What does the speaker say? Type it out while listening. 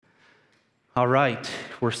All right,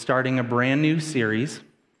 we're starting a brand new series,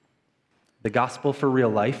 The Gospel for Real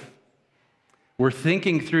Life. We're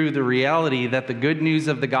thinking through the reality that the good news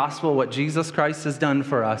of the gospel, what Jesus Christ has done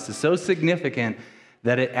for us, is so significant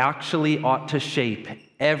that it actually ought to shape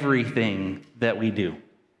everything that we do.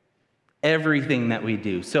 Everything that we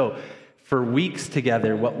do. So for weeks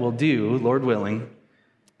together, what we'll do, Lord willing,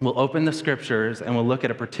 we'll open the scriptures and we'll look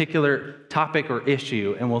at a particular topic or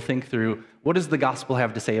issue and we'll think through, what does the gospel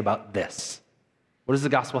have to say about this? What does the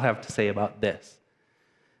gospel have to say about this?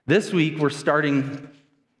 This week, we're starting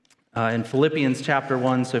in Philippians chapter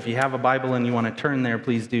 1. So if you have a Bible and you want to turn there,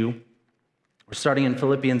 please do. We're starting in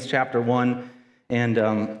Philippians chapter 1. And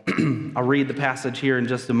I'll read the passage here in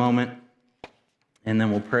just a moment. And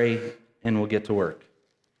then we'll pray and we'll get to work.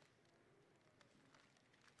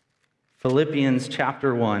 Philippians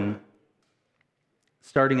chapter 1,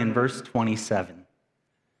 starting in verse 27,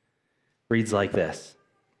 reads like this.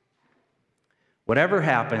 Whatever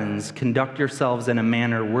happens, conduct yourselves in a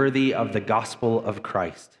manner worthy of the gospel of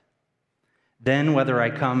Christ. Then, whether I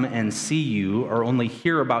come and see you or only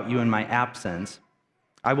hear about you in my absence,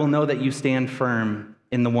 I will know that you stand firm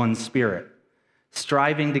in the one Spirit,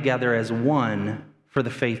 striving together as one for the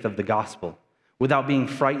faith of the gospel, without being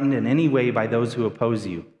frightened in any way by those who oppose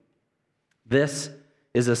you. This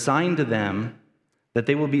is a sign to them that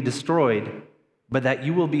they will be destroyed, but that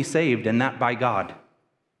you will be saved, and that by God.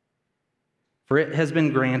 For it has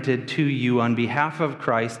been granted to you on behalf of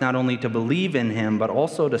Christ not only to believe in him, but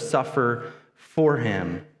also to suffer for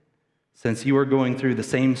him, since you are going through the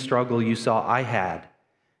same struggle you saw I had,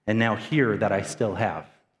 and now hear that I still have.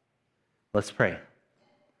 Let's pray.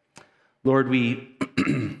 Lord, we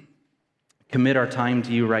commit our time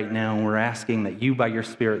to you right now, and we're asking that you, by your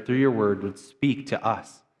Spirit, through your word, would speak to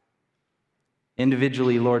us.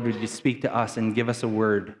 Individually, Lord, would you speak to us and give us a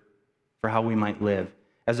word for how we might live?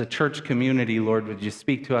 As a church community, Lord, would you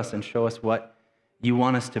speak to us and show us what you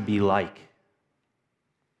want us to be like?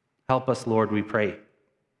 Help us, Lord, we pray.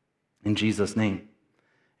 In Jesus' name,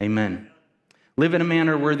 amen. Live in a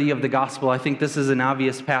manner worthy of the gospel. I think this is an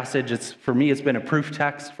obvious passage. For me, it's been a proof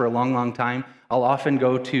text for a long, long time. I'll often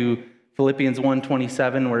go to Philippians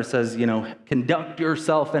 1:27, where it says, conduct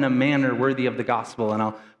yourself in a manner worthy of the gospel. And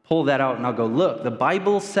I'll pull that out and I'll go, look, the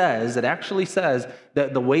Bible says, it actually says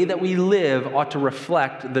that the way that we live ought to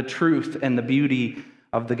reflect the truth and the beauty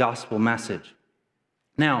of the gospel message.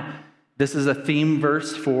 Now, this is a theme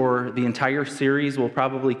verse for the entire series. We'll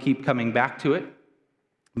probably keep coming back to it.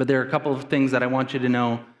 But there are a couple of things that I want you to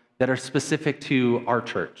know that are specific to our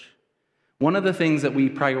church. One of the things that we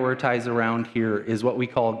prioritize around here is what we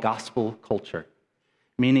call gospel culture,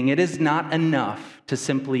 meaning it is not enough to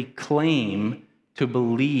simply claim to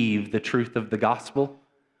believe the truth of the gospel.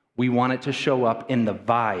 We want it to show up in the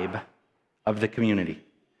vibe of the community.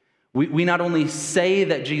 We not only say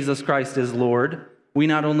that Jesus Christ is Lord, we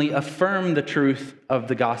not only affirm the truth of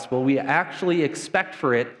the gospel, we actually expect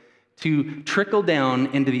for it to trickle down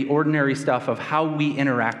into the ordinary stuff of how we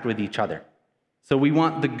interact with each other. So we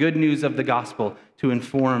want the good news of the gospel to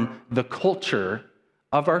inform the culture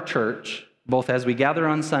of our church, both as we gather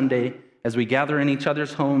on Sunday, as we gather in each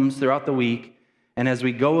other's homes throughout the week, and as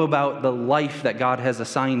we go about the life that God has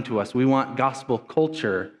assigned to us. We want gospel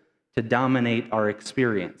culture to dominate our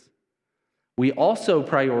experience. We also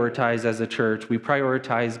prioritize as a church, we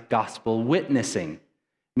prioritize gospel witnessing,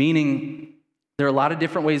 meaning there are a lot of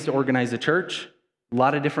different ways to organize a church, a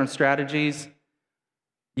lot of different strategies.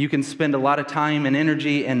 You can spend a lot of time and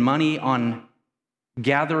energy and money on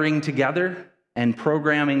gathering together and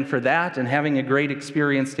programming for that and having a great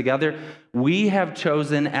experience together. We have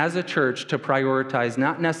chosen as a church to prioritize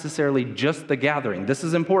not necessarily just the gathering. This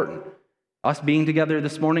is important. Us being together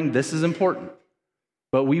this morning, this is important.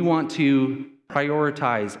 But we want to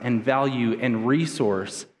prioritize and value and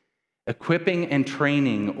resource equipping and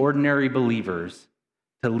training ordinary believers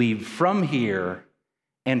to leave from here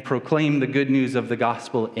and proclaim the good news of the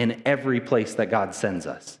gospel in every place that God sends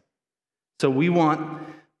us. So we want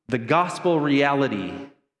the gospel reality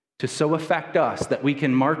to so affect us that we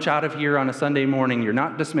can march out of here on a Sunday morning. You're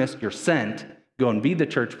not dismissed, you're sent. Go and be the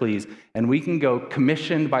church, please. And we can go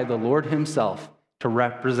commissioned by the Lord himself to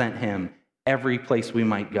represent him every place we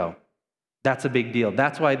might go. That's a big deal.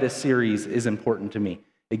 That's why this series is important to me.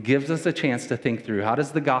 It gives us a chance to think through, how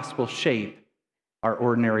does the gospel shape our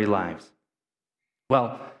ordinary lives?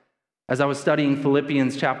 Well, as I was studying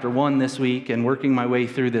Philippians chapter 1 this week and working my way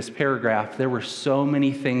through this paragraph, there were so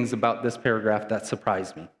many things about this paragraph that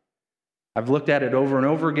surprised me. I've looked at it over and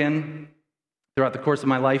over again throughout the course of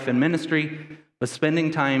my life and ministry, but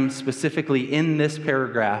spending time specifically in this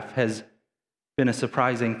paragraph has been a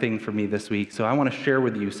surprising thing for me this week. So I want to share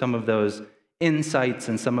with you some of those insights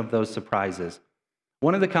and some of those surprises.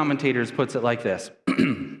 One of the commentators puts it like this.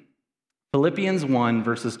 Philippians 1,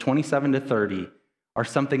 verses 27 to 30 are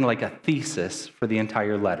something like a thesis for the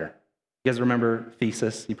entire letter. You guys remember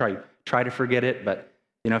thesis? You probably try to forget it, but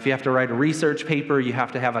if you have to write a research paper, you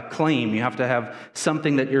have to have a claim. You have to have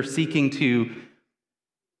something that you're seeking to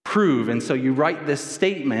prove. And so you write this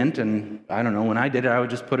statement, and I don't know, when I did it, I would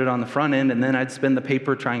just put it on the front end, and then I'd spend the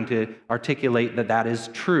paper trying to articulate that that is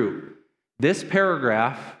true. This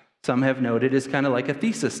paragraph, some have noted, is kind of like a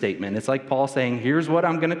thesis statement. It's like Paul saying, here's what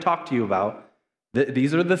I'm going to talk to you about.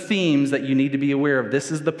 These are the themes that you need to be aware of.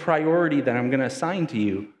 This is the priority that I'm going to assign to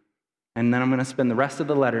you. And then I'm going to spend the rest of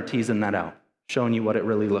the letter teasing that out, showing you what it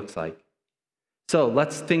really looks like. So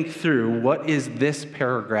let's think through, what is this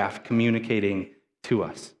paragraph communicating to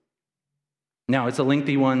us? Now, it's a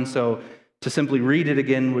lengthy one, so to simply read it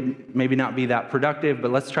again would maybe not be that productive,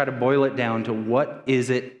 but let's try to boil it down to what is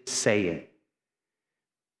it saying?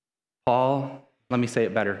 Paul, let me say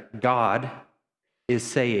it better. God is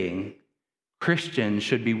saying Christians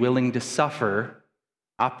should be willing to suffer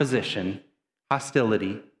opposition,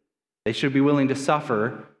 hostility. They should be willing to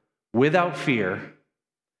suffer without fear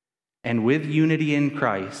and with unity in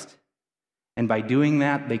Christ. And by doing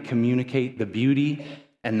that, they communicate the beauty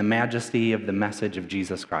and the majesty of the message of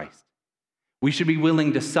Jesus Christ. We should be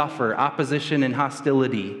willing to suffer opposition and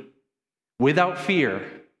hostility without fear,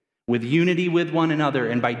 with unity with one another.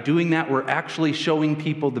 And by doing that, we're actually showing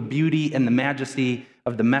people the beauty and the majesty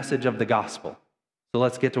of the message of the gospel. So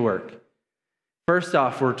let's get to work. First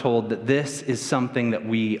off, we're told that this is something that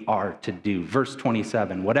we are to do. Verse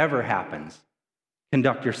 27, whatever happens,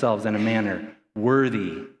 conduct yourselves in a manner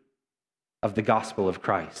worthy of the gospel of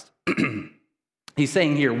Christ. He's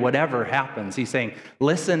saying here, whatever happens, he's saying,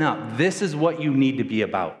 listen up, this is what you need to be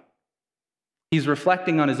about. He's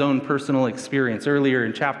reflecting on his own personal experience. Earlier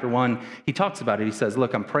in chapter 1, he talks about it. He says,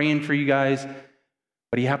 look, I'm praying for you guys,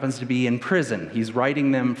 but he happens to be in prison. He's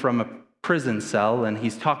writing them from a prison cell, and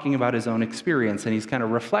he's talking about his own experience, and he's kind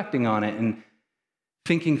of reflecting on it and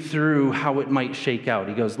thinking through how it might shake out.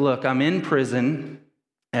 He goes, look, I'm in prison,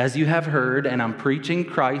 as you have heard, and I'm preaching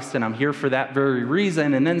Christ, and I'm here for that very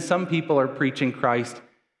reason. And then some people are preaching Christ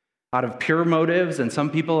out of pure motives, and some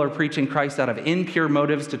people are preaching Christ out of impure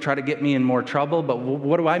motives to try to get me in more trouble. But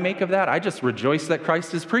what do I make of that? I just rejoice that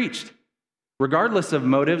Christ is preached. Regardless of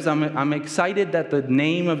motives, I'm excited that the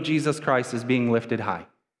name of Jesus Christ is being lifted high.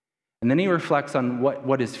 And then he reflects on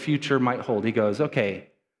what his future might hold. He goes, okay,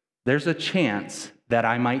 there's a chance that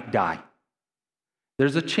I might die.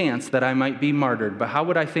 There's a chance that I might be martyred, but how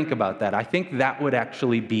would I think about that? I think that would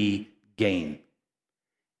actually be gain.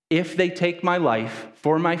 If they take my life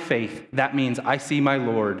for my faith, that means I see my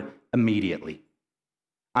Lord immediately.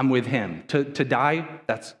 I'm with him. To die,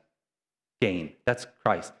 that's gain. That's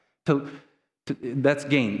Christ. That's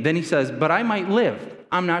gain. Then he says, but I might live.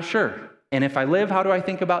 I'm not sure. And if I live, how do I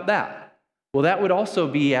think about that? Well, that would also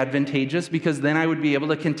be advantageous because then I would be able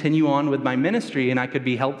to continue on with my ministry and I could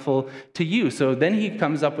be helpful to you. So then he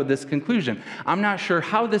comes up with this conclusion. I'm not sure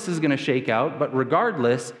how this is going to shake out, but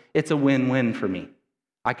regardless, it's a win-win for me.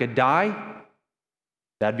 I could die,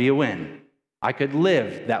 that'd be a win. I could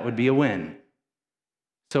live, that would be a win.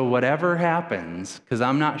 So whatever happens, because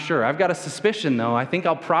I'm not sure. I've got a suspicion, though. I think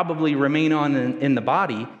I'll probably remain on in the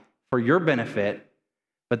body for your benefit.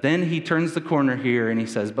 But then he turns the corner here and he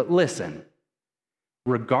says, but listen,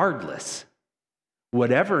 regardless,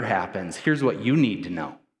 whatever happens, here's what you need to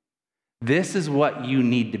know. This is what you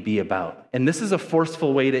need to be about. And this is a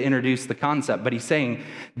forceful way to introduce the concept, but he's saying,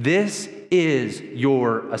 this is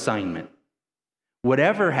your assignment.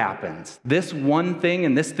 Whatever happens, this one thing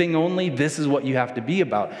and this thing only, this is what you have to be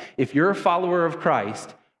about. If you're a follower of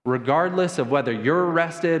Christ, regardless of whether you're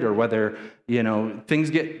arrested or whether, things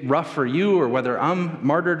get rough for you or whether I'm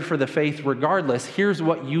martyred for the faith, regardless, here's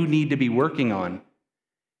what you need to be working on.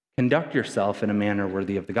 Conduct yourself in a manner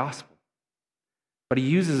worthy of the gospel. But he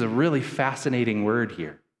uses a really fascinating word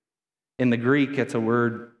here. In the Greek, it's a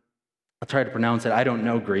word, I'll try to pronounce it. I don't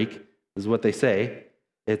know Greek, is what they say.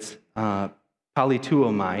 It's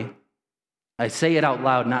polituomai. I say it out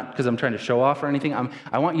loud, not because I'm trying to show off or anything.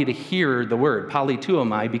 I want you to hear the word,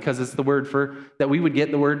 polituomai, because it's the word that we would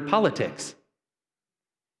get the word politics.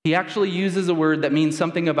 He actually uses a word that means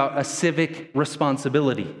something about a civic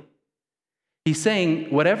responsibility. He's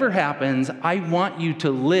saying, whatever happens, I want you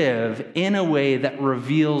to live in a way that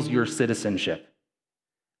reveals your citizenship.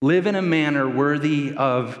 Live in a manner worthy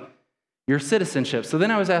of your citizenship. So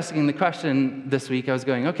then I was asking the question this week, I was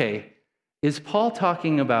going, okay, is Paul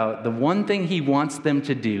talking about the one thing he wants them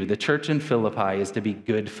to do, the church in Philippi, is to be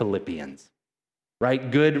good Philippians?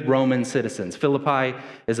 right? Good Roman citizens. Philippi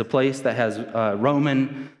is a place that has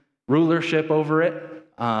Roman rulership over it,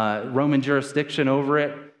 Roman jurisdiction over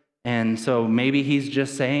it. And so maybe he's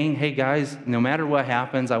just saying, hey guys, no matter what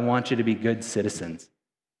happens, I want you to be good citizens.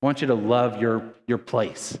 I want you to love your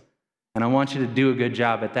place. And I want you to do a good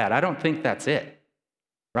job at that. I don't think that's it,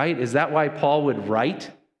 right? Is that why Paul would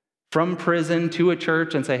write from prison to a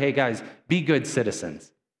church and say, hey guys, be good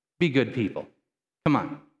citizens, be good people? Come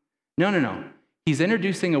on. No. He's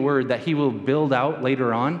introducing a word that he will build out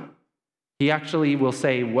later on. He actually will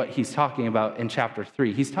say what he's talking about in chapter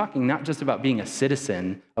 3. He's talking not just about being a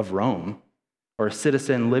citizen of Rome or a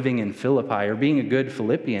citizen living in Philippi or being a good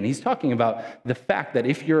Philippian. He's talking about the fact that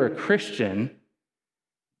if you're a Christian,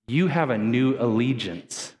 you have a new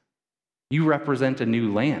allegiance. You represent a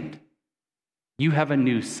new land. You have a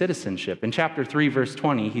new citizenship. In chapter 3, verse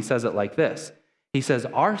 20, he says it like this. He says,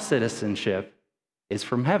 our citizenship is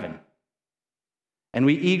from heaven, and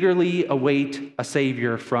we eagerly await a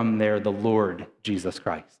Savior from there, the Lord Jesus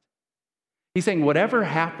Christ. He's saying, whatever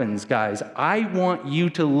happens, guys, I want you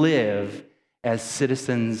to live as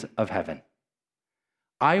citizens of heaven.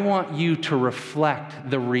 I want you to reflect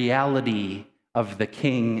the reality of the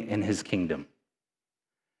King and his kingdom.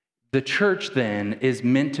 The church, then, is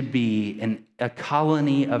meant to be a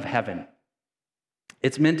colony of heaven.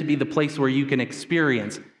 It's meant to be the place where you can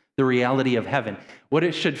experience the reality of heaven. What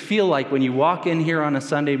it should feel like when you walk in here on a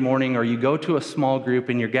Sunday morning or you go to a small group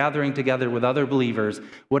and you're gathering together with other believers,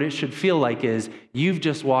 what it should feel like is you've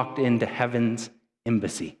just walked into heaven's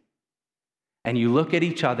embassy. And you look at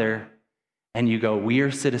each other and you go, we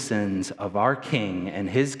are citizens of our King and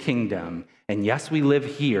his kingdom. And yes, we live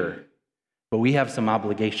here, but we have some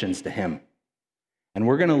obligations to him. And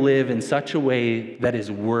we're going to live in such a way that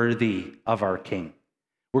is worthy of our King.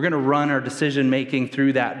 We're going to run our decision-making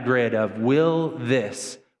through that grid of, will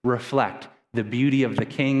this reflect the beauty of the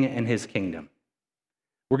King and his kingdom?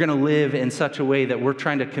 We're going to live in such a way that we're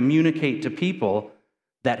trying to communicate to people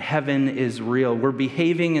that heaven is real. We're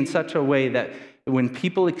behaving in such a way that when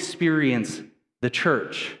people experience the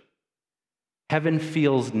church, heaven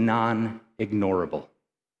feels non-ignorable.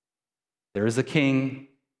 There is a king,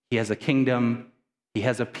 he has a kingdom, he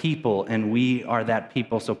has a people, and we are that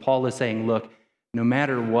people. So Paul is saying, look, no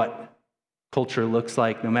matter what culture looks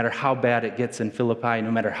like, no matter how bad it gets in Philippi,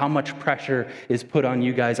 no matter how much pressure is put on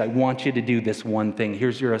you guys, I want you to do this one thing.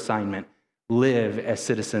 Here's your assignment. Live as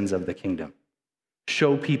citizens of the kingdom.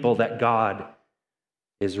 Show people that God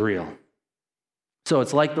is real. So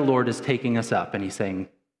it's like the Lord is taking us up and he's saying,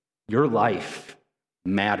 your life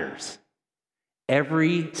matters.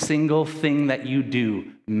 Every single thing that you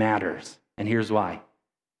do matters. And here's why.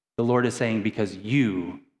 The Lord is saying, because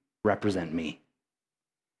you represent me.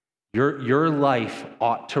 Your life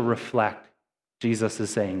ought to reflect, Jesus is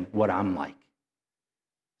saying, what I'm like.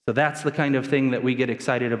 So that's the kind of thing that we get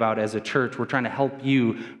excited about as a church. We're trying to help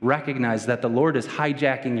you recognize that the Lord is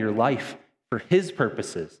hijacking your life for his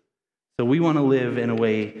purposes. So we want to live in a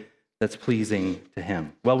way that's pleasing to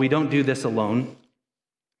him. Well, we don't do this alone.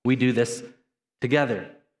 We do this together.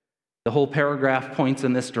 The whole paragraph points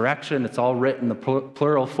in this direction. It's all written in the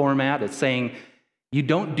plural format. It's saying, you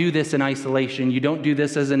don't do this in isolation. You don't do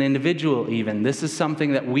this as an individual even. This is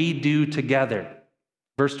something that we do together.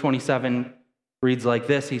 Verse 27 reads like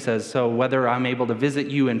this. He says, so whether I'm able to visit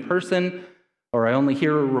you in person or I only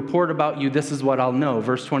hear a report about you, this is what I'll know.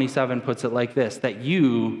 Verse 27 puts it like this, that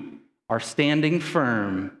you are standing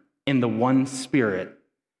firm in the one Spirit,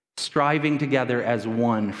 striving together as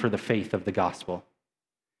one for the faith of the gospel.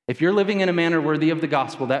 If you're living in a manner worthy of the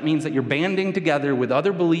gospel, that means that you're banding together with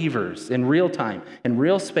other believers in real time, in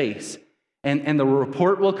real space, and the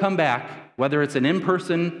report will come back, whether it's an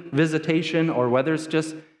in-person visitation or whether it's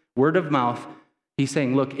just word of mouth. He's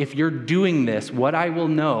saying, look, if you're doing this, what I will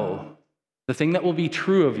know, the thing that will be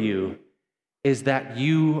true of you, is that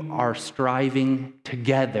you are striving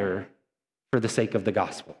together for the sake of the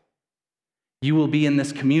gospel. You will be in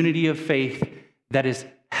this community of faith that is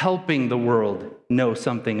helping the world know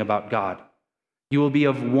something about God. You will be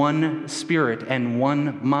of one spirit and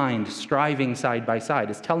one mind, striving side by side.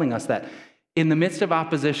 It's telling us that in the midst of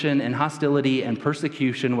opposition and hostility and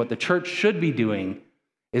persecution, what the church should be doing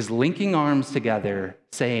is linking arms together,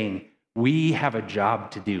 saying, we have a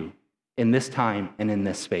job to do in this time and in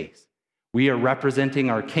this space. We are representing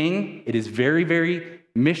our King. It is very, very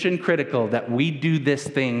mission critical that we do this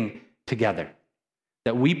thing together,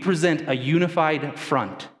 that we present a unified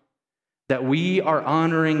front, that we are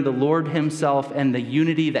honoring the Lord himself and the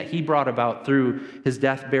unity that he brought about through his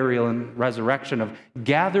death, burial, and resurrection of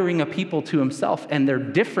gathering a people to himself, and they're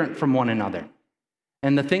different from one another.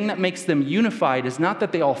 And the thing that makes them unified is not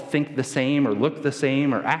that they all think the same or look the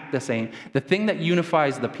same or act the same. The thing that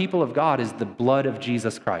unifies the people of God is the blood of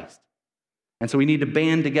Jesus Christ. And so we need to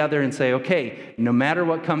band together and say, okay, no matter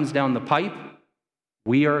what comes down the pipe,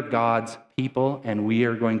 we are God's people and we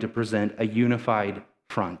are going to present a unified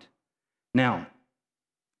front. Now,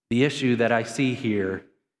 the issue that I see here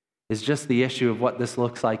is just the issue of what this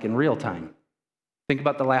looks like in real time. Think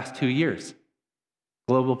about the last 2 years.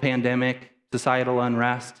 Global pandemic, societal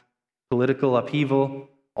unrest, political upheaval,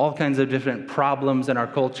 all kinds of different problems in our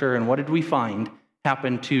culture. And what did we find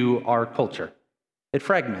happened to our culture? It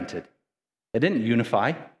fragmented. It didn't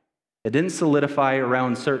unify. It didn't solidify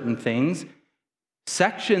around certain things.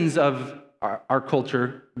 Sections of our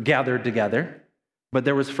culture gathered together, but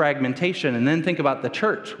there was fragmentation. And then think about the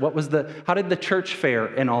church. How did the church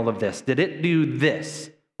fare in all of this? Did it do this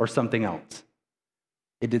or something else?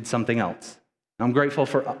 It did something else. I'm grateful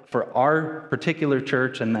for our particular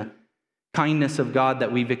church and the kindness of God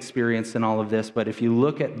that we've experienced in all of this. But if you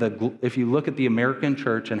look at the American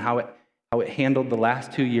church and how it handled the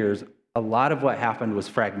last 2 years, a lot of what happened was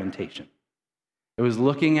fragmentation. It was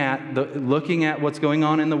looking at what's going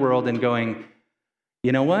on in the world and going,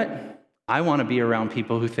 you know what? I want to be around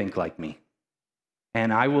people who think like me,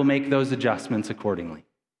 and I will make those adjustments accordingly.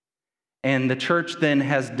 And the church then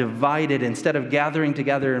has divided. Instead of gathering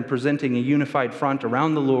together and presenting a unified front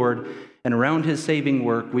around the Lord and around his saving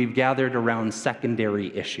work, we've gathered around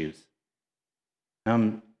secondary issues.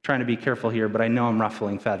 I'm trying to be careful here, but I know I'm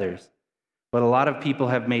ruffling feathers. But a lot of people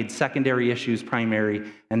have made secondary issues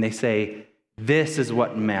primary, and they say, this is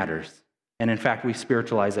what matters. And in fact, we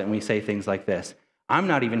spiritualize it and we say things like this: I'm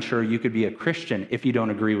not even sure you could be a Christian if you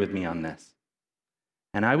don't agree with me on this.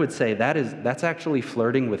 And I would say that's actually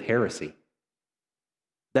flirting with heresy.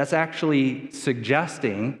 That's actually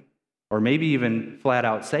suggesting, or maybe even flat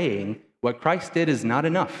out saying, what Christ did is not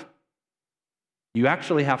enough. You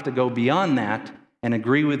actually have to go beyond that and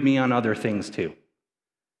agree with me on other things too.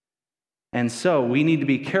 And so we need to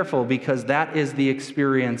be careful, because that is the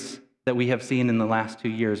experience that we have seen in the last 2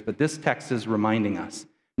 years. But this text is reminding us,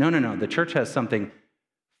 no, the church has something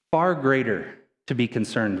far greater to be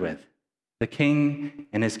concerned with: the King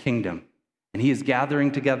and his kingdom. And he is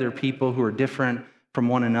gathering together people who are different from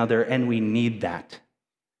one another, and we need that.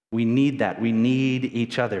 We need that. We need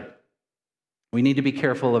each other. We need to be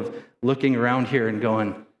careful of looking around here and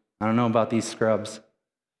going, I don't know about these scrubs.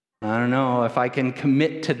 I don't know if I can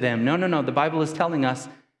commit to them. No. The Bible is telling us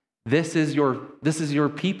this is your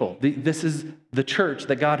people. This is the church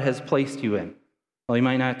that God has placed you in. Well, you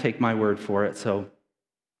might not take my word for it, so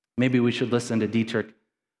maybe we should listen to Dietrich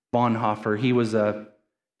Bonhoeffer. He was a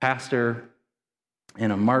pastor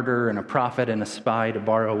and a martyr and a prophet and a spy, to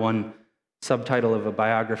borrow one subtitle of a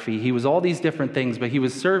biography. He was all these different things, but he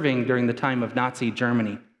was serving during the time of Nazi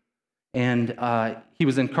Germany. And he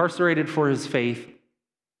was incarcerated for his faith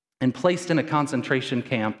and placed in a concentration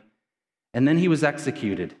camp. And then he was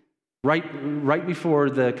executed right before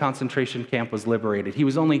the concentration camp was liberated. He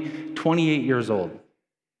was only 28 years old.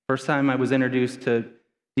 First time I was introduced to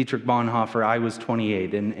Dietrich Bonhoeffer, I was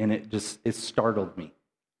 28, and it startled me.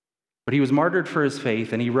 But he was martyred for his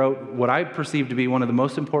faith, and he wrote what I perceive to be one of the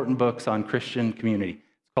most important books on Christian community.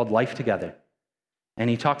 It's called Life Together. And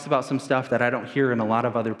he talks about some stuff that I don't hear in a lot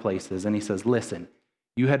of other places. And he says, listen,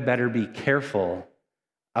 you had better be careful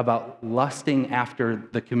about lusting after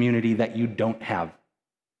the community that you don't have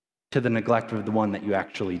to the neglect of the one that you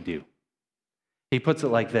actually do. He puts it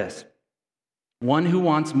like this: one who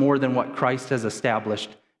wants more than what Christ has established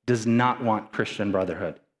does not want Christian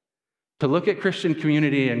brotherhood. To look at Christian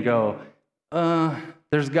community and go,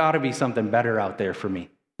 there's got to be something better out there for me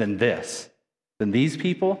than this, than these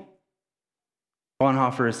people.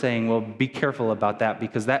 Bonhoeffer is saying, well, be careful about that,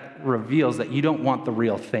 because that reveals that you don't want the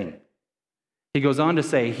real thing. He goes on to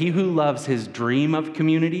say, he who loves his dream of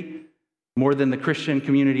community more than the Christian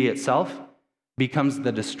community itself becomes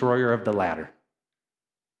the destroyer of the latter.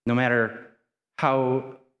 No matter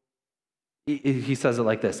how, he says it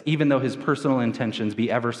like this: even though his personal intentions be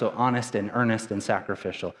ever so honest and earnest and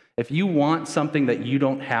sacrificial. If you want something that you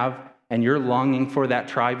don't have, and you're longing for that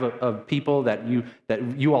tribe of people that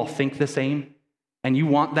you all think the same, and you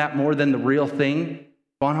want that more than the real thing,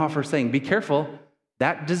 Bonhoeffer is saying, be careful.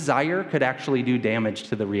 That desire could actually do damage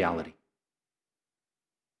to the reality.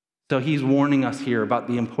 So he's warning us here about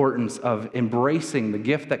the importance of embracing the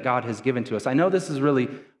gift that God has given to us. I know this is really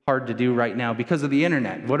hard to do right now because of the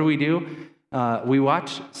internet. What do? We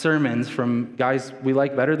watch sermons from guys we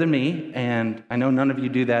like better than me, and I know none of you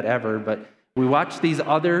do that ever, but we watch these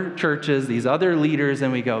other churches, these other leaders,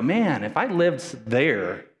 and we go, man, if I lived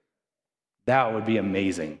there, that would be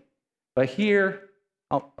amazing. But here,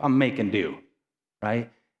 I'm making do,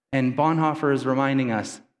 right? And Bonhoeffer is reminding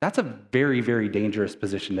us that's a very, very dangerous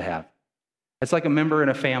position to have. It's like a member in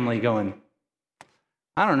a family going,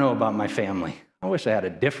 I don't know about my family. I wish I had a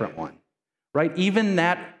different one, right? Even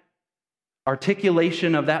that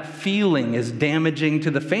articulation of that feeling is damaging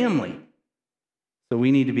to the family. So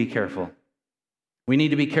we need to be careful. We need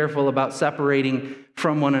to be careful about separating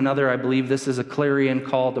from one another. I believe this is a clarion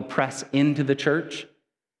call to press into the church,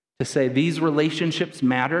 to say these relationships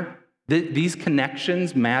matter, these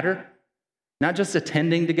connections matter, not just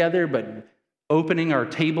attending together, but opening our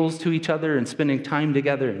tables to each other and spending time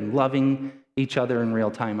together and loving each other in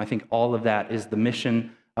real time. I think all of that is the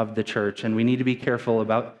mission of the church, and we need to be careful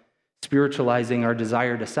about spiritualizing our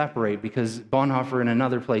desire to separate, because Bonhoeffer in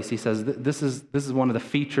another place, he says this is one of the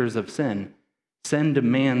features of sin. Sin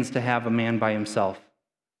demands to have a man by himself.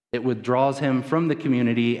 It withdraws him from the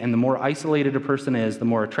community, and the more isolated a person is, the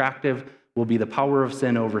more attractive will be the power of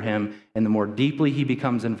sin over him, and the more deeply he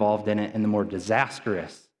becomes involved in it, and the more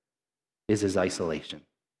disastrous is his isolation.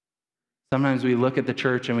 Sometimes we look at the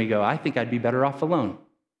church and we go, I think I'd be better off alone.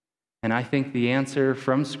 And I think the answer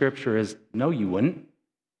from Scripture is, no, you wouldn't.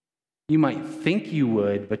 You might think you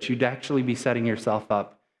would, but you'd actually be setting yourself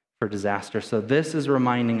up for disaster. So this is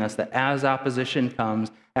reminding us that as opposition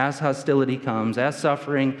comes, as hostility comes, as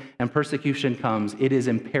suffering and persecution comes, it is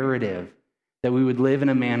imperative that we would live in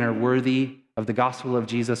a manner worthy of the gospel of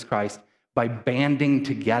Jesus Christ by banding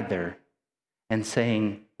together and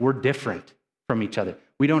saying, we're different from each other.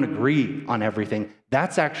 We don't agree on everything.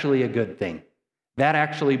 That's actually a good thing. That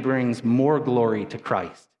actually brings more glory to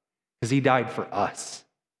Christ because he died for us.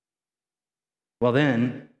 Well,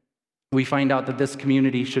 then we find out that this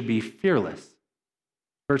community should be fearless.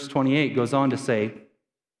 Verse 28 goes on to say,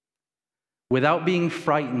 without being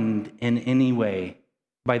frightened in any way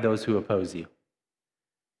by those who oppose you.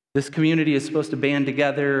 This community is supposed to band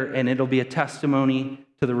together, and it'll be a testimony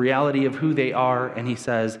to the reality of who they are. And he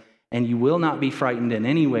says, and you will not be frightened in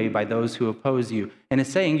any way by those who oppose you. And it's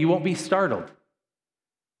saying you won't be startled.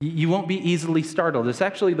 You won't be easily startled. It's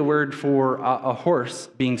actually the word for a horse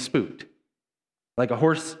being spooked. Like a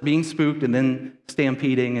horse being spooked and then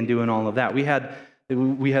stampeding and doing all of that. We had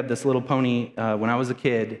this little pony when I was a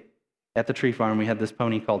kid at the tree farm. We had this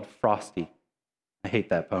pony called Frosty. I hate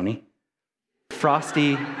that pony.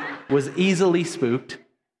 Frosty was easily spooked.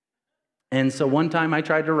 And so one time I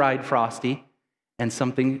tried to ride Frosty and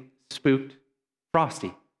something spooked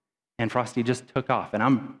Frosty. And Frosty just took off. And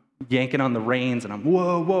I'm yanking on the reins and I'm,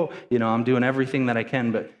 whoa, whoa. I'm doing everything that I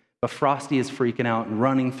can. But Frosty is freaking out and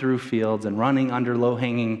running through fields and running under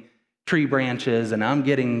low-hanging tree branches. And I'm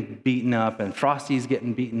getting beaten up and Frosty's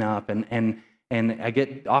getting beaten up. And I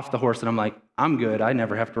get off the horse and I'm like, I'm good. I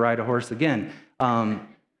never have to ride a horse again.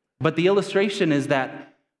 But the illustration is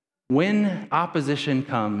that when opposition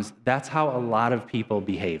comes, that's how a lot of people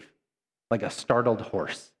behave, like a startled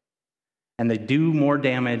horse. And they do more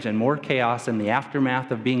damage and more chaos in the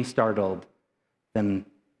aftermath of being startled than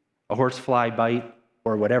a horsefly bite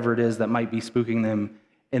or whatever it is that might be spooking them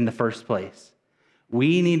in the first place.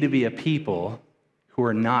 We need to be a people who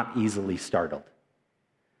are not easily startled.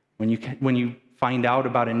 When you find out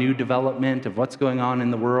about a new development of what's going on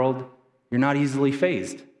in the world, you're not easily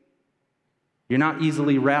fazed. You're not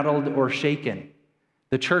easily rattled or shaken.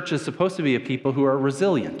 The church is supposed to be a people who are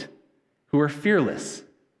resilient, who are fearless.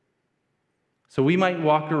 So we might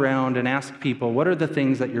walk around and ask people, what are the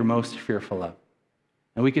things that you're most fearful of?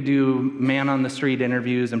 And we could do man-on-the-street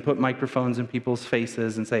interviews and put microphones in people's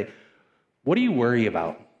faces and say, what do you worry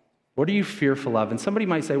about? What are you fearful of? And somebody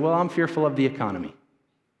might say, well, I'm fearful of the economy,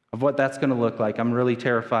 of what that's going to look like. I'm really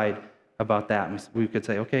terrified about that. And we could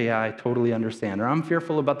say, okay, yeah, I totally understand. Or I'm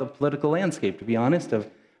fearful about the political landscape, to be honest, of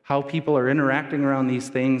how people are interacting around these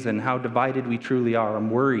things and how divided we truly are.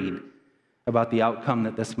 I'm worried about the outcome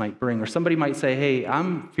that this might bring. Or somebody might say, hey,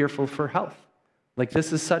 I'm fearful for health. Like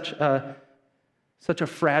this is such a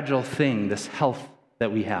fragile thing, this health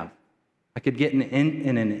that we have. I could get in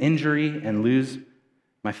an injury and lose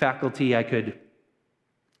my faculty. I could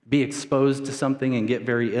be exposed to something and get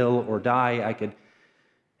very ill or die. I could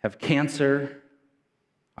have cancer.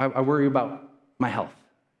 I worry about my health.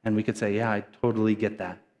 And we could say, yeah, I totally get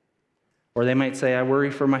that. Or they might say, I worry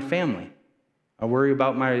for my family. I worry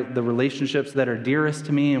about the relationships that are dearest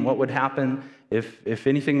to me and what would happen if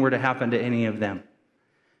anything were to happen to any of them.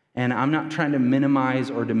 And I'm not trying to minimize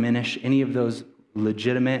or diminish any of those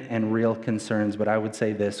legitimate and real concerns, but I would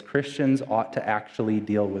say this: Christians ought to actually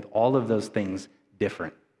deal with all of those things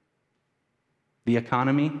different. The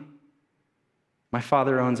economy. My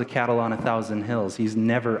father owns a cattle on 1,000 hills. He's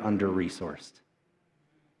never under-resourced.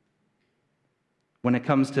 When it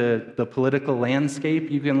comes to the political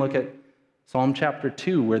landscape, you can look at Psalm chapter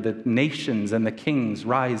 2, where the nations and the kings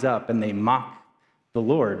rise up and they mock the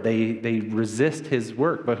Lord. They resist his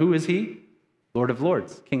work. But who is he? Lord of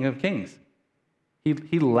lords, King of kings.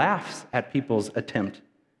 He laughs at people's attempt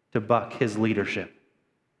to buck his leadership.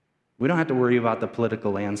 We don't have to worry about the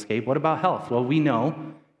political landscape. What about health? Well, we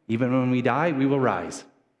know, even when we die, we will rise.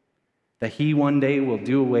 That he one day will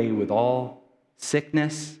do away with all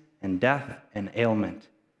sickness and death and ailment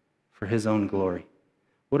for his own glory.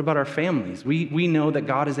 What about our families? We know that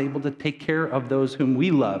God is able to take care of those whom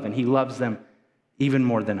we love, and he loves them even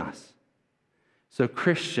more than us. So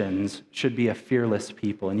Christians should be a fearless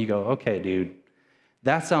people. And you go, okay, dude,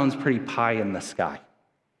 that sounds pretty pie in the sky.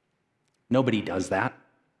 Nobody does that.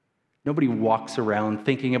 Nobody walks around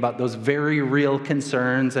thinking about those very real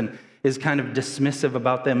concerns and is kind of dismissive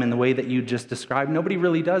about them in the way that you just described. Nobody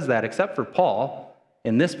really does that except for Paul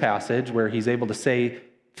in this passage where he's able to say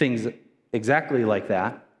things exactly like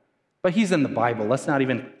that. But he's in the Bible. Let's not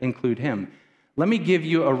even include him. Let me give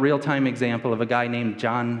you a real-time example of a guy named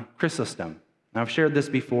John Chrysostom. Now, I've shared this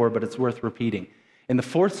before, but it's worth repeating. In the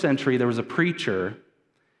 4th century, there was a preacher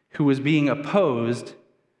who was being opposed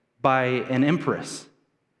by an empress.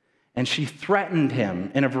 And she threatened him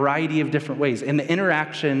in a variety of different ways. And the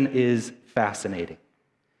interaction is fascinating.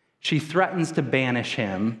 She threatens to banish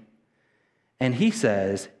him. And he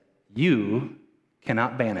says, "You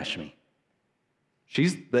cannot banish me."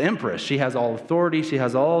 She's the empress. She has all authority. She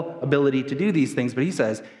has all ability to do these things. But he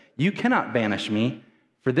says, "You cannot banish me,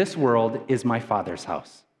 for this world is my Father's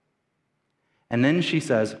house." And then she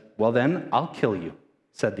says, "Well, then I'll kill you,"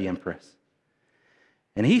 said the empress.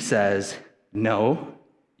 And he says, "No,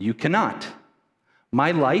 you cannot.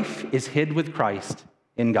 My life is hid with Christ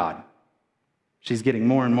in God." She's getting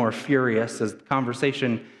more and more furious as the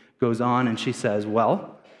conversation goes on, and she says,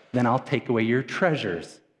 "Well, then I'll take away your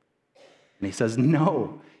treasures." And he says,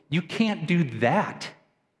 "No, you can't do that.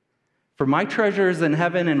 For my treasure is in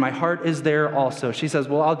heaven, and my heart is there also." She says,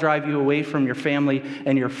 "Well, I'll drive you away from your family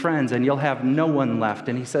and your friends, and you'll have no one left."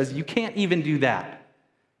 And he says, "You can't even do that.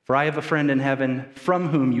 For I have a friend in heaven from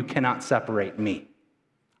whom you cannot separate me.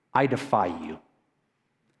 I defy you."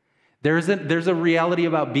 There's a reality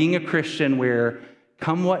about being a Christian where,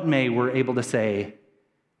 come what may, we're able to say,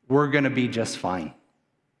 we're going to be just fine.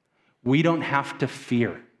 We don't have to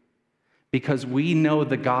fear because we know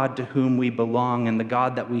the God to whom we belong and the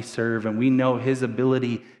God that we serve, and we know his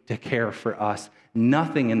ability to care for us.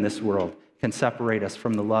 Nothing in this world can separate us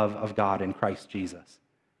from the love of God in Christ Jesus.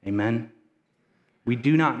 Amen? We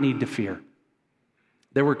do not need to fear.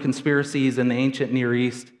 There were conspiracies in the ancient Near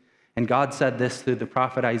East, and God said this through the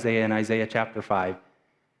prophet Isaiah in Isaiah chapter 5.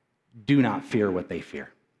 Do not fear what they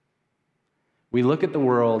fear. We look at the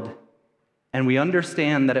world, and we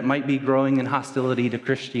understand that it might be growing in hostility to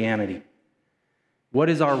Christianity. What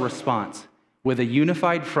is our response? With a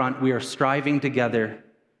unified front, we are striving together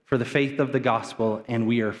for the faith of the gospel, and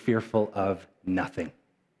we are fearful of nothing.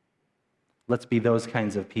 Let's be those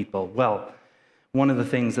kinds of people. Well, one of the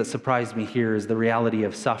things that surprised me here is the reality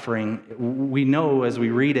of suffering. We know as we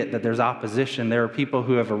read it that there's opposition. There are people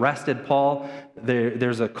who have arrested Paul.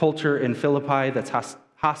 There's a culture in Philippi that's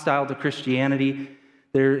hostile to Christianity.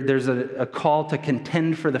 There's a call to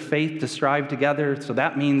contend for the faith, to strive together. So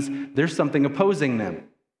that means there's something opposing them.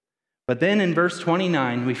 But then in verse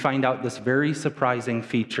 29, we find out this very surprising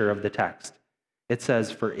feature of the text. It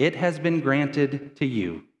says, "For it has been granted to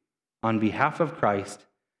you on behalf of Christ,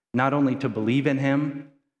 not only to believe in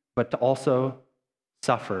him, but to also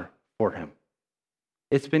suffer for him."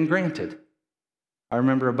 It's been granted. I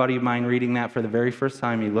remember a buddy of mine reading that for the very first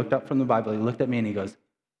time. He looked up from the Bible, he looked at me, and he goes,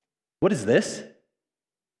 "What is this?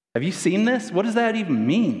 Have you seen this? What does that even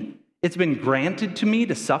mean? It's been granted to me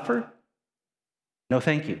to suffer?" No,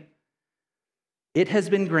 thank you. It has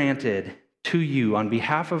been granted to you on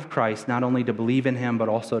behalf of Christ, not only to believe in him, but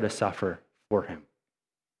also to suffer for him.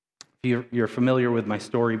 If you're familiar with my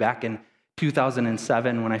story, back in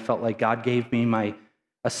 2007, when I felt like God gave me my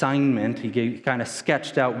assignment, he kind of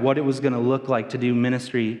sketched out what it was going to look like to do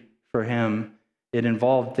ministry for him. It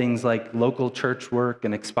involved things like local church work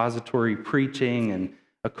and expository preaching and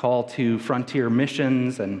a call to frontier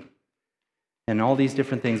missions and all these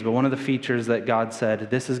different things. But one of the features that God said,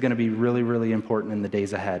 this is going to be really, really important in the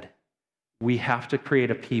days ahead. We have to create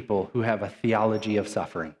a people who have a theology of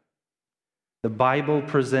suffering. The Bible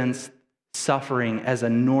presents suffering as a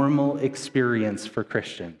normal experience for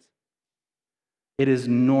Christians. It is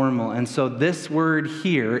normal. And so this word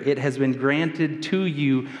here, it has been granted to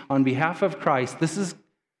you on behalf of Christ. This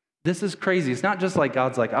is crazy. It's not just like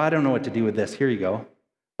God's like, I don't know what to do with this. Here you go.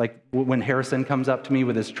 Like when Harrison comes up to me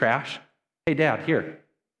with his trash, Hey, Dad, here.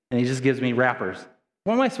 And he just gives me wrappers.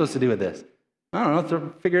 What am I supposed to do with this? I don't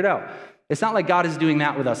know, figure it out. It's not like God is doing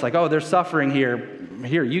that with us, like, oh, there's suffering here.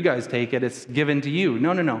 Here, you guys take it. It's given to you.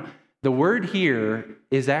 No. The word here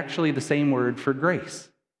is actually the same word for grace.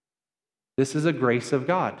 This is a grace of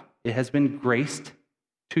God. It has been graced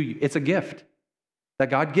to you. It's a gift that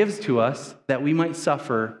God gives to us that we might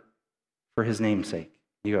suffer for his name's sake.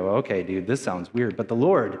 You go, okay, dude, this sounds weird. But the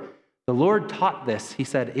Lord taught this. He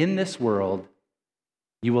said, in this world,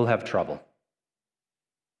 you will have trouble.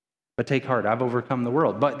 But take heart, I've overcome the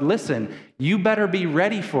world. But listen, you better be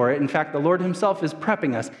ready for it. In fact, the Lord himself is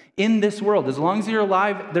prepping us. In this world, as long as you're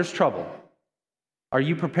alive, there's trouble. Are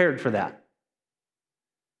you prepared for that?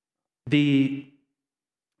 The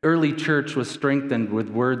early church was strengthened with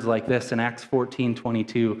words like this in Acts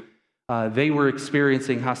 14:22. They were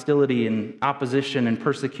experiencing hostility and opposition and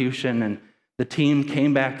persecution, and the team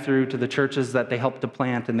came back through to the churches that they helped to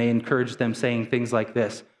plant, and they encouraged them, saying things like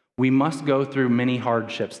this: we must go through many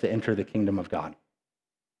hardships to enter the kingdom of God.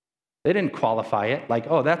 They didn't qualify it like,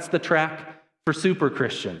 oh, that's the track for super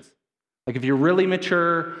Christians. Like if you're really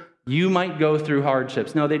mature, you might go through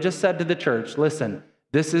hardships. No, they just said to the church, listen,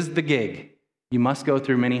 this is the gig. You must go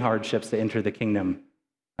through many hardships to enter the kingdom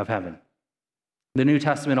of heaven. The New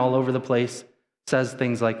Testament all over the place says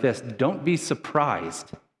things like this: don't be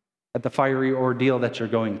surprised at the fiery ordeal that you're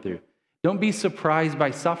going through. Don't be surprised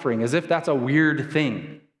by suffering as if that's a weird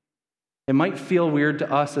thing. It might feel weird to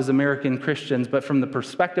us as American Christians, but from the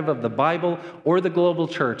perspective of the Bible or the global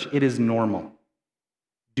church, it is normal.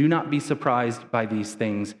 Do not be surprised by these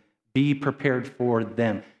things. Be prepared for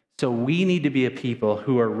them. So we need to be a people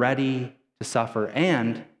who are ready to suffer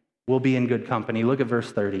and will be in good company. Look at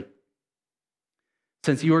verse 30.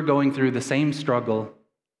 Since you are going through the same struggle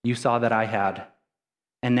you saw that I had,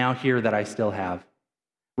 and now hear that I still have,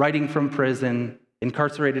 writing from prison,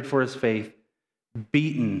 incarcerated for his faith,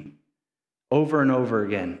 beaten over and over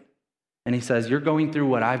again. And he says, you're going through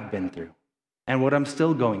what I've been through and what I'm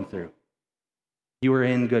still going through. You are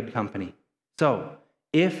in good company. So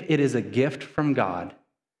if it is a gift from God,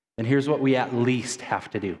 then here's what we at least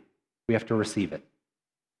have to do. We have to receive it.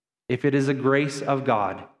 If it is a grace of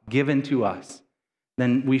God given to us,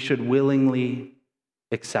 then we should willingly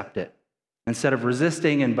accept it. Instead of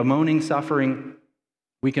resisting and bemoaning suffering,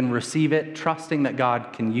 we can receive it, trusting that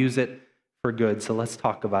God can use it for good. So let's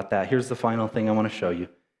talk about that. Here's the final thing I want to show you.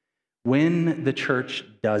 When the church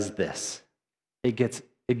does this, it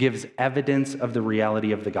gives evidence of the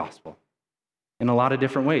reality of the gospel in a lot of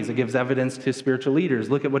different ways. It gives evidence to spiritual leaders.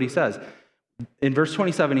 Look at what he says. In verse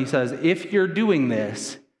 27, he says, if you're doing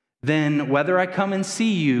this, then whether I come and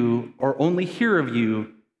see you or only hear of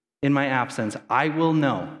you in my absence, I will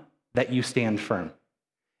know that you stand firm.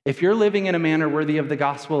 If you're living in a manner worthy of the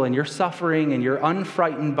gospel and you're suffering and you're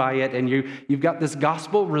unfrightened by it and you've got this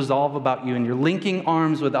gospel resolve about you and you're linking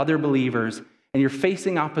arms with other believers and you're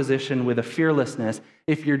facing opposition with a fearlessness,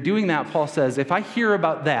 if you're doing that, Paul says, if I hear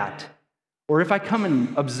about that or if I come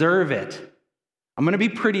and observe it, I'm going to be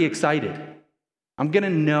pretty excited. I'm going to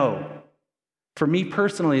know. For me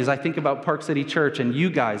personally, as I think about Park City Church and you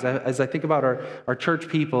guys, as I think about our church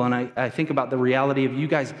people and I think about the reality of you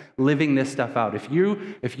guys living this stuff out, if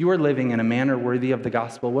you are living in a manner worthy of the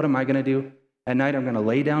gospel, what am I going to do? At night, I'm going to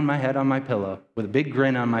lay down my head on my pillow with a big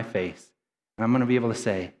grin on my face, and I'm going to be able to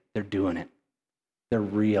say, they're doing it. They're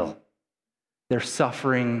real. They're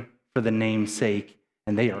suffering for the name's sake,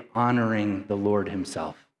 and they are honoring the Lord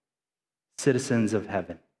himself. Citizens of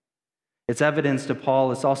heaven. It's evidence to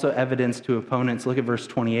Paul. It's also evidence to opponents. Look at verse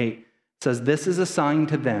 28. It says, this is a sign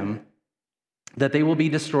to them that they will be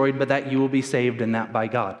destroyed, but that you will be saved, and that by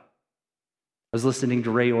God. I was listening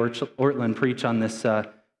to Ray Ortlund preach on this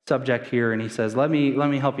subject here, and he says, let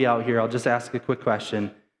me help you out here. I'll just ask a quick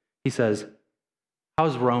question. He says,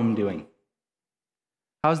 how's Rome doing?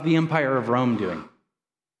 How's the empire of Rome doing? Are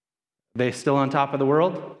they still on top of the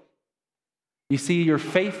world? You see, your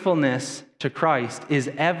faithfulness to Christ is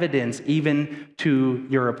evidence even to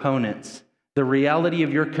your opponents. The reality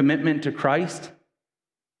of your commitment to Christ,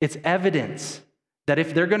 it's evidence that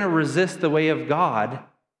if they're going to resist the way of God,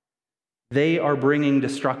 they are bringing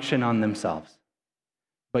destruction on themselves.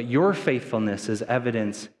 But your faithfulness is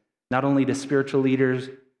evidence not only to spiritual leaders,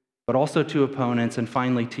 but also to opponents, and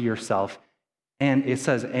finally to yourself. And it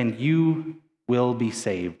says, and you will be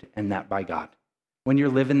saved, and that by God. When you're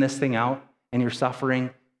living this thing out, and you're suffering,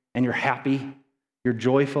 and you're happy, you're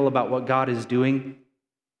joyful about what God is doing,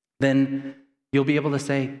 then you'll be able to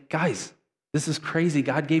say, guys, this is crazy.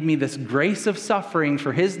 God gave me this grace of suffering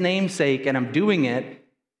for his name's sake, and I'm doing it.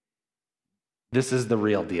 This is the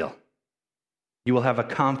real deal. You will have a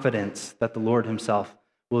confidence that the Lord himself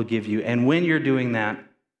will give you. And when you're doing that,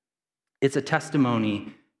 it's a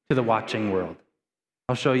testimony to the watching world.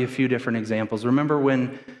 I'll show you a few different examples. Remember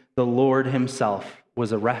when the Lord himself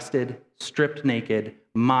was arrested, stripped naked,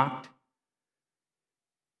 mocked.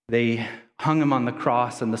 They hung him on the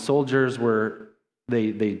cross, and the soldiers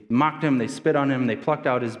they mocked him, they spit on him, they plucked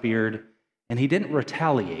out his beard, and he didn't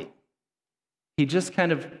retaliate. He just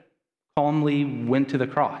kind of calmly went to the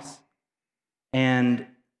cross. And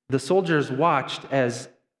the soldiers watched as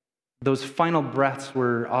those final breaths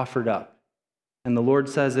were offered up. And the Lord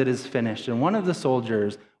says, "It is finished." And one of the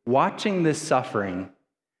soldiers, watching this suffering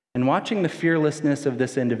and watching the fearlessness of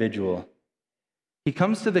this individual, he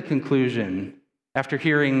comes to the conclusion, after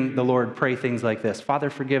hearing the Lord pray things like this, "Father,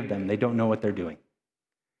 forgive them. They don't know what they're doing."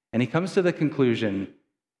 And he comes to the conclusion,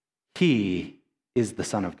 he is the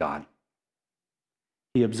Son of God.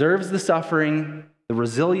 He observes the suffering, the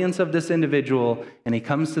resilience of this individual, and he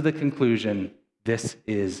comes to the conclusion, this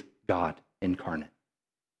is God incarnate.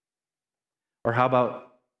 Or how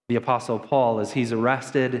about the Apostle Paul, as he's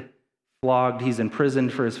arrested, flogged, he's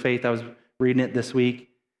imprisoned for his faith. I was reading it this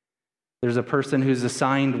week. There's a person who's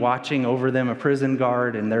assigned watching over them, a prison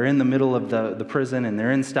guard, and they're in the middle of the prison, and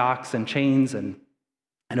they're in stocks and chains, and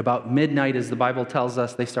about midnight, as the Bible tells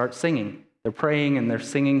us, they start singing. They're praying and they're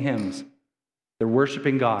singing hymns. They're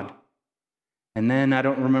worshiping God. And then, I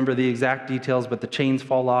don't remember the exact details, but the chains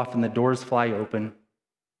fall off and the doors fly open.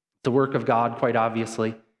 It's the work of God, quite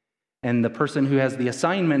obviously. And the person who has the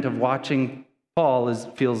assignment of watching Paul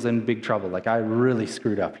feels in big trouble, like, I really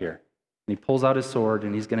screwed up here. And he pulls out his sword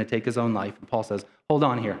and he's going to take his own life. And Paul says, hold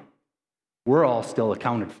on here. We're all still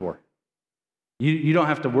accounted for. You don't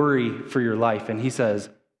have to worry for your life. And he says,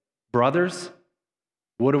 brothers,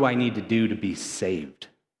 what do I need to do to be saved?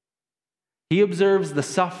 He observes the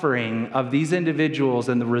suffering of these individuals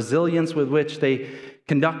and the resilience with which they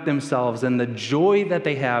conduct themselves and the joy that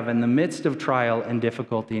they have in the midst of trial and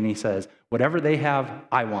difficulty. And he says, whatever they have,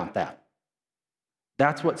 I want that.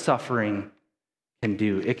 That's what suffering can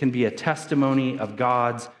do. It can be a testimony of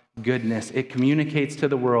God's goodness. It communicates to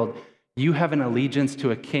the world, you have an allegiance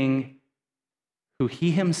to a king who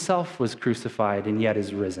he himself was crucified and yet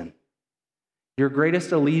is risen. Your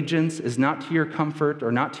greatest allegiance is not to your comfort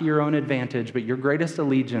or not to your own advantage, but your greatest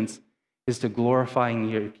allegiance is to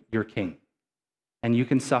glorifying your king. And you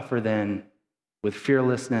can suffer then with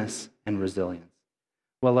fearlessness and resilience.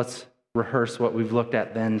 Well, let's rehearse what we've looked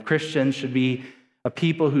at then. Christians should be a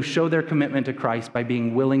people who show their commitment to Christ by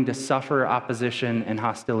being willing to suffer opposition and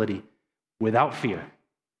hostility without fear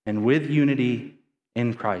and with unity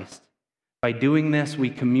in Christ. By doing this, we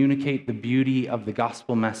communicate the beauty of the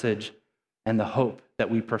gospel message and the hope that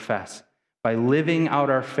we profess. By living out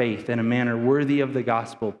our faith in a manner worthy of the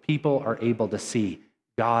gospel, people are able to see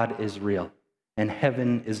God is real and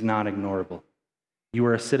heaven is not ignorable. You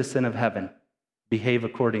are a citizen of heaven. Behave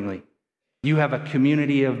accordingly. You have a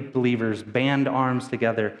community of believers band arms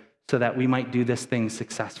together so that we might do this thing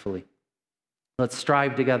successfully. Let's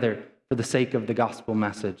strive together for the sake of the gospel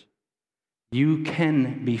message. You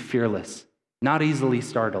can be fearless, not easily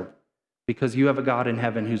startled, because you have a God in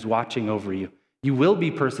heaven who's watching over you. You will be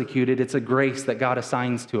persecuted. It's a grace that God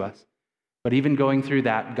assigns to us. But even going through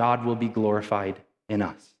that, God will be glorified in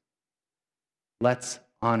us. Let's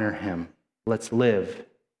honor him. Let's live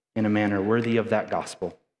in a manner worthy of that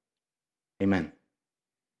gospel. Amen.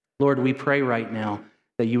 Lord, we pray right now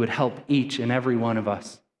that you would help each and every one of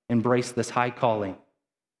us embrace this high calling,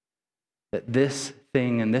 that this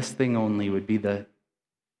thing and this thing only would be the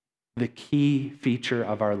key feature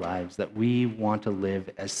of our lives, that we want to live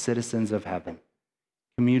as citizens of heaven,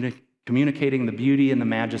 communicating the beauty and the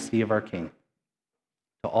majesty of our King.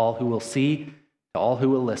 To all who will see, to all who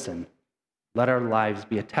will listen, let our lives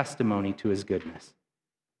be a testimony to his goodness.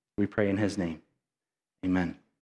 We pray in his name. Amen.